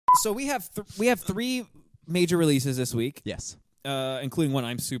So we have 3 major releases this week. Yes. Including one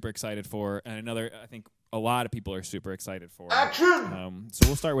I'm super excited for, and another I think a lot of people are super excited for. Action! So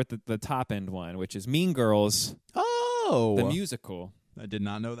we'll start with the top end one, which is Mean Girls, the musical. I did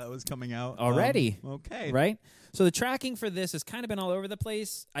not know that was coming out already. Okay. Right? So the tracking for this has kind of been all over the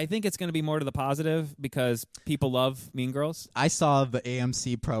place. I think it's going to be more to the positive because people love Mean Girls. I saw the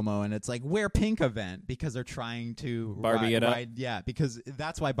AMC promo, and it's like, wear pink event, because they're trying to Barbie it up. Yeah, because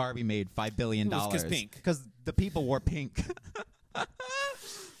that's why Barbie made $5 billion. Because pink. Because the people wore pink.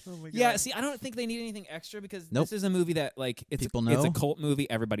 Oh my God. Yeah, see, I don't think they need anything extra because Nope. this is a movie that, like, it's People it's a know. cult movie.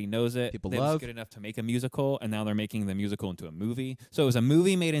 Everybody knows it. People It was love. good enough to make a musical, and now they're making the musical into a movie. So it was a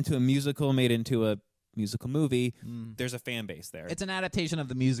movie made into a musical, made into a musical movie. There's a fan base there. It's an adaptation of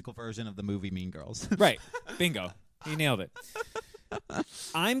the musical version of the movie Mean Girls. Right. Bingo. You nailed it.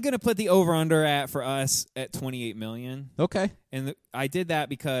 I'm going to put the over-under for us at $28 million. Okay. And I did that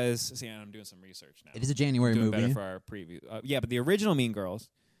because, see, I'm doing some research now. It is a January doing movie. better for our preview. Yeah, but the original Mean Girls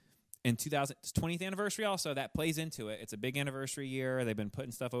in 2000, it's 20th anniversary also, that plays into it. It's a big anniversary year. They've been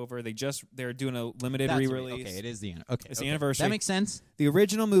putting stuff over. They're doing a limited re-release. Okay, it is the It's the anniversary. That makes sense. The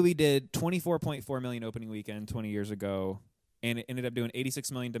original movie did $24.4 million opening weekend 20 years ago, and it ended up doing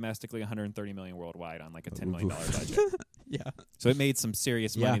 $86 million domestically, $130 million worldwide on like a $10 million budget. Yeah. So it made some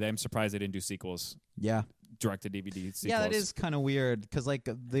serious money. Yeah. I'm surprised they didn't do sequels, Yeah. direct-to-DVD sequels. Yeah, that is kind of weird because like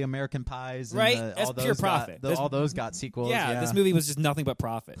the American Pies, and Right? all That's those pure profit. all those got sequels. Yeah, this movie was just nothing but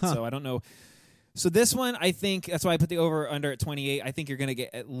profit. So I don't know. So this one, I think, that's why I put the over-under at 28. I think you're going to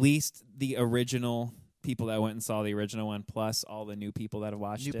get at least the original people that went and saw the original one, plus all the new people that have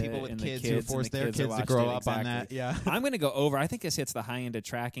watched New it. people with and kids the who kids force and the their kids that kids to watched grow it, up on exactly. that. Yeah. I'm going to go over. I think this hits the high end of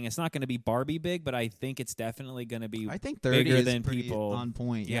tracking. It's not going to be Barbie big, but I think it's definitely going to be I think 30 bigger is than pretty people on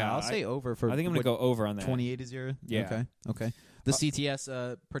point. Yeah, Yeah, I'll say over for. I think I'm going to go over on that. 28 is your. Yeah. Okay. The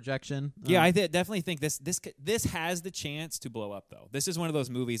CTS projection. Yeah, I definitely think this has the chance to blow up, though. This is one of those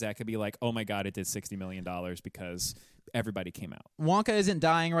movies that could be like, oh my God, it did $60 million because everybody came out. Wonka isn't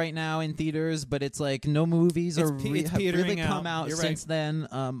dying right now in theaters, but it's like no movies It's have petering really come out. out You're since then.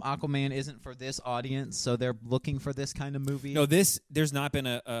 Aquaman isn't for this audience, so they're looking for this kind of movie. No, there's not been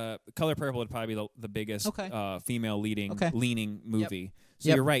a Color Purple would probably be the biggest female leaning movie. So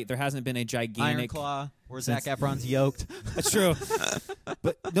Yep. you're right. There hasn't been a Iron gigantic. Claw, where Zac Efron's yoked. That's true.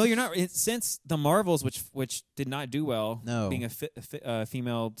 But no, you're not. Since the Marvels, which did not do well, No. being a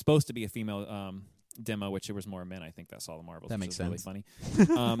female, supposed to be a female demo, which it was more men. I think that saw the Marvels. That which makes is really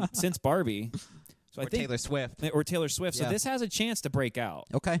funny. Since Barbie, so I think Taylor Swift. or Taylor Swift. So Yeah. this has a chance to break out.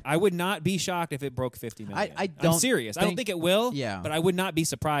 Okay. I would not be shocked if it broke 50 million. I I'm don't serious. I don't think it will. Yeah. But I would not be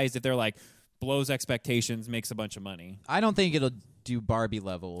surprised if they're like blows expectations, makes a bunch of money. I don't think it'll do Barbie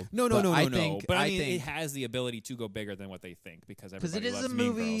level. No. But But I mean, think it has the ability to go bigger than what they think because because everybody it is loves a Mean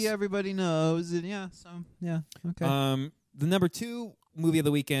movie Girls. everybody knows, and okay. The number 2 movie of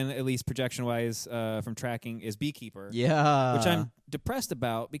the weekend, at least projection wise, from tracking, is Beekeeper. Yeah, which I'm depressed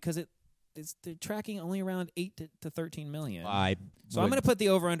about because they're tracking only around 8 to 13 million. I'm going to put the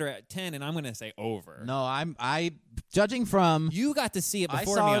over under at 10, and I'm going to say over. No, I judging from You got to see it I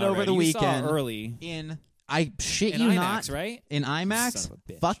before saw me it over already. the You saw it weekend. early. I shit In you IMAX, not, right? In IMAX, Son of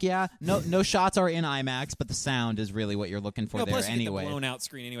a bitch. fuck yeah. No shots are in IMAX, but the sound is really what you're looking for there Plus you anyway. get the blown out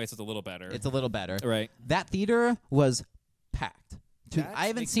screen anyway, so it's a little better. It's a little better. Right. That theater was packed. That I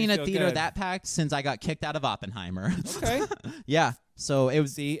haven't makes me seen a feel theater good. that packed since I got kicked out of Oppenheimer. Okay. Yeah. So it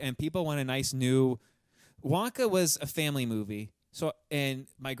was. See, and people want a nice new. Wonka was a family movie, and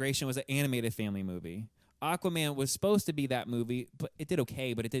Migration was an animated family movie. Aquaman was supposed to be that movie, but it did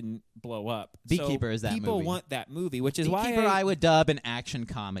okay, but it didn't blow up. Beekeeper so is that people movie. want that movie, which is Beekeeper, why I would dub an action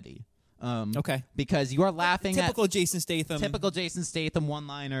comedy. Okay. Because you are laughing Typical at Jason Statham. typical Jason Statham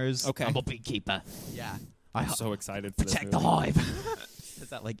one-liners. Okay. I'm a beekeeper. Yeah. I'm so excited for Protect this the movie. hive. Is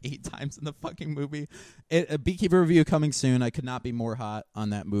that like 8 times in the fucking movie? A Beekeeper review coming soon. I could not be more hot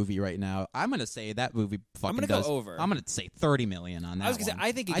on that movie right now. I'm gonna say that movie fucking gonna does. go over. I'm gonna say 30 million on that. I was gonna say, one.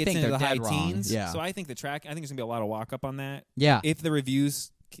 I think it gets into they're the high dead wrong. teens. Yeah. So I think I think there's gonna be a lot of walk up on that. Yeah. If the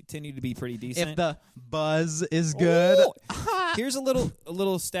reviews continue to be pretty decent. If the buzz is good. Ooh. Here's a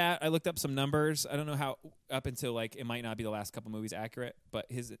little stat. I looked up some numbers. I don't know how up until like it might not be the last couple movies accurate, but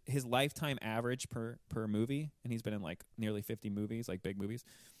his lifetime average per movie, and he's been in like nearly 50 movies, like big movies,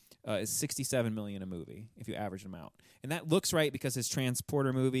 is $67 million a movie if you average them out. And that looks right because his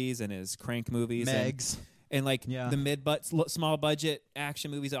Transporter movies and his Crank movies Megs. and like the small budget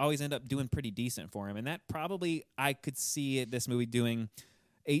action movies always end up doing pretty decent for him. And that probably I could see this movie doing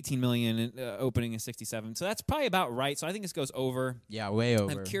 18 million opening in 67. So that's probably about right. So I think this goes over. Yeah, way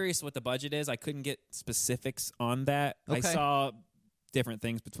over. I'm curious what the budget is. I couldn't get specifics on that. Okay. I saw different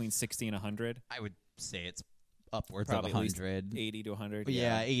things between 60 and 100. I would say it's upwards Probably of at least 100. 80 to 100.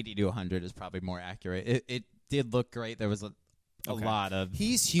 Yeah, 80 to 100 is probably more accurate. It did look great. There was a Okay. lot of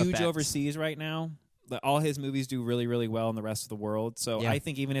He's huge effects. overseas right now. All his movies do really, really well in the rest of the world. So Yeah. I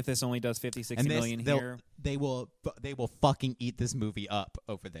think even if this only does 50, 60 million here, they will fucking eat this movie up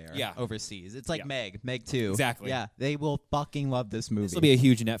over there. Yeah. Overseas. It's like Yeah. Meg 2. Exactly. Yeah, they will fucking love this movie. this will be a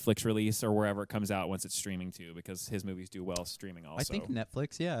huge Netflix release or wherever it comes out once it's streaming too, because his movies do well streaming also. I think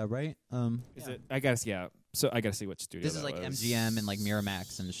Netflix, yeah, right? Is it? I guess, yeah. So I got to see what studio This is that like was. MGM and like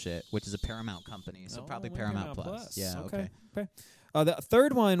Miramax and shit, which is a Paramount company, so Oh, probably like Paramount Plus. Yeah, okay. The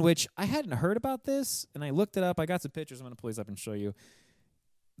third one, which I hadn't heard about this, and I looked it up. I got some pictures. I'm going to pull these up and show you.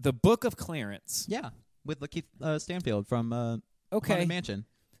 The Book of Clarence. Yeah, with Lakeith Stanfield from Okay. Haunted Mansion.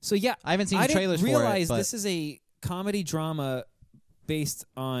 So, yeah. I haven't seen the I trailers didn't for it, realize but this is a comedy drama based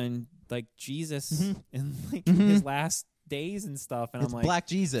on, like, Jesus and, like, his last days and stuff. And it's I'm like, Black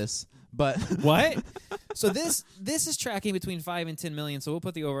Jesus, but what? So this is tracking between 5 and 10 million. So we'll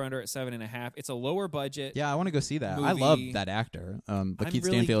put the over under at 7.5. It's a lower budget. yeah, I want to go see that. I movie. love that actor. Lakeith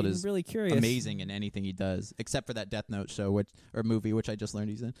Stanfield is really curious. amazing in anything he does, except for that Death Note show or movie, which I just learned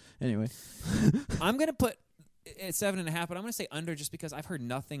he's in. Anyway, I'm gonna put at 7.5, but I'm gonna say under just because I've heard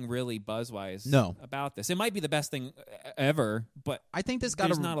nothing really buzzwise about this. It might be the best thing ever, but I think this got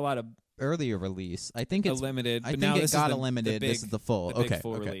there's not a lot of earlier release. I think a it's limited. I but think now it this got is a limited. This is the full. the big Okay,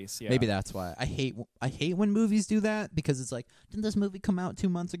 full okay. release. Yeah. Maybe that's why I hate when movies do that, because it's like, didn't this movie come out 2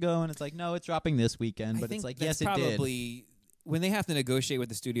 months ago? And it's like, no, it's dropping this weekend. I But think it's like, that's yes, it did. probably when they have to negotiate with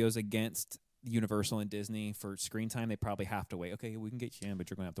the studios against Universal and Disney for screen time, they probably have to wait. Okay, we can get you in, but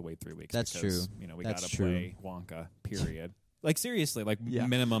you're going to have to wait 3 weeks. That's because, true. You know, we That's got to true. play Wonka. Period. Like seriously, like Yeah.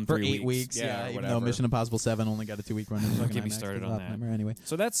 minimum For 3 8 weeks. Yeah, Yeah, or even whatever. though Mission Impossible 7 only got a 2-week run. Don't get me started on that. Anyway,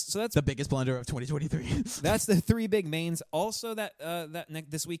 So that's the biggest blunder of 2023. that's the 3 big mains. Also,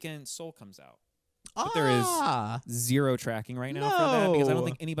 this weekend, Soul comes out. But there is 0 tracking right now for that because I don't No.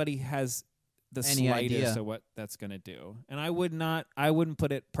 think anybody has the Any slightest idea. of what that's going to do. And I wouldn't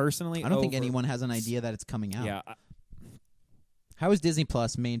put it personally. I don't think over- anyone has an idea that it's coming out. Yeah, How is Disney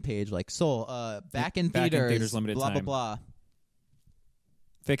Plus main page like Soul? Back in Back in theaters. theaters, limited blah time. blah blah.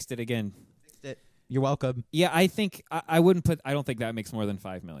 fixed it again. You're welcome. Yeah, I think I wouldn't put. I don't think that makes more than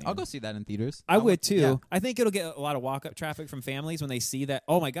 5 million. I'll go see that in theaters. I would too. Yeah. I think it'll get a lot of walk-up traffic from families when they see that.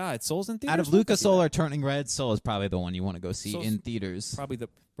 Oh my God, Soul's in theaters. Out of Let's go Luca see Soul that. or Turning Red, Soul is probably the one you want to go see Soul's in theaters. Probably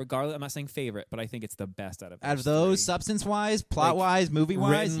regardless. I'm not saying favorite, but I think it's the best out of. Out of those, 3. substance-wise, plot-wise,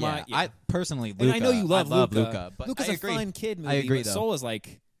 movie-wise, written yeah. wi- yeah. I personally, And Luca. I know you love Luca, but Luca's I a agree. fun kid movie. I agree, but though. Soul is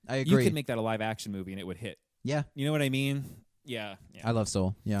like I agree. you could make that a live action movie and it would hit. Yeah, You know what I mean? Yeah. I love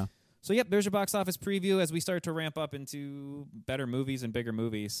Soul. Yeah. So yep, there's your box office preview as we start to ramp up into better movies and bigger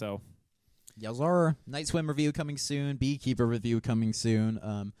movies. So Yes, sir. Night Swim review coming soon. Beekeeper review coming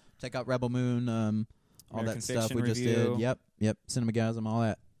soon. Check out Rebel Moon. All American that stuff Fiction we just review. did. Yep.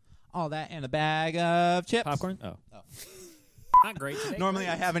 Cinemagasm. All that and a bag of chips. popcorn. Oh. Not great today. Normally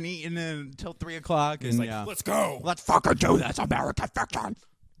I Great. haven't eaten until 3:00. It's And like, yeah. let's go. Let's fucking do this, American fiction.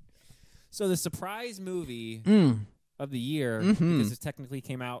 So the surprise movie of the year, Mhm. because it technically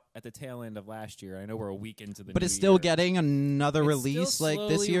came out at the tail end of last year. I know we're a week into the But new it's still year. getting another It's release still like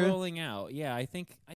this slowly year. rolling out. Yeah, I think